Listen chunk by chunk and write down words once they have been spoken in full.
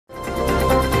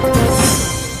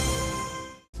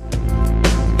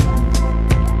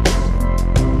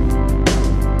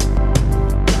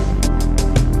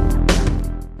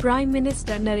Prime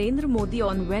Minister Narendra Modi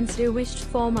on Wednesday wished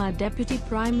former Deputy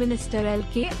Prime Minister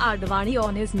LK Advani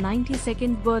on his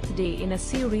 92nd birthday in a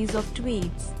series of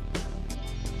tweets.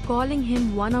 Calling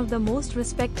him one of the most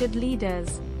respected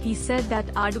leaders, he said that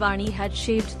Advani had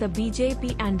shaped the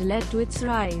BJP and led to its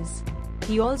rise.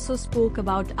 He also spoke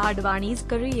about Advani's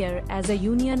career as a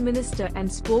union minister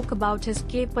and spoke about his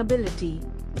capability.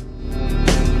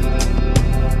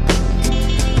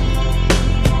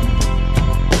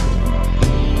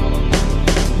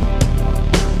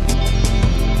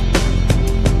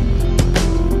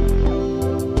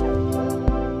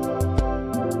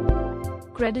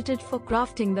 Credited for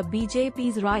crafting the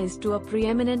BJP's rise to a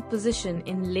preeminent position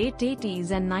in late 80s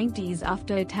and 90s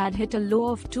after it had hit a low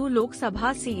of 2 Lok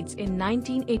Sabha seats in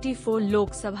 1984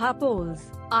 Lok Sabha polls,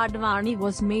 Advani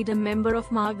was made a member of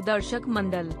margdarshak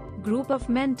mandal, group of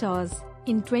mentors,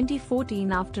 in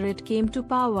 2014 after it came to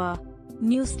power.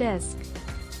 News Desk.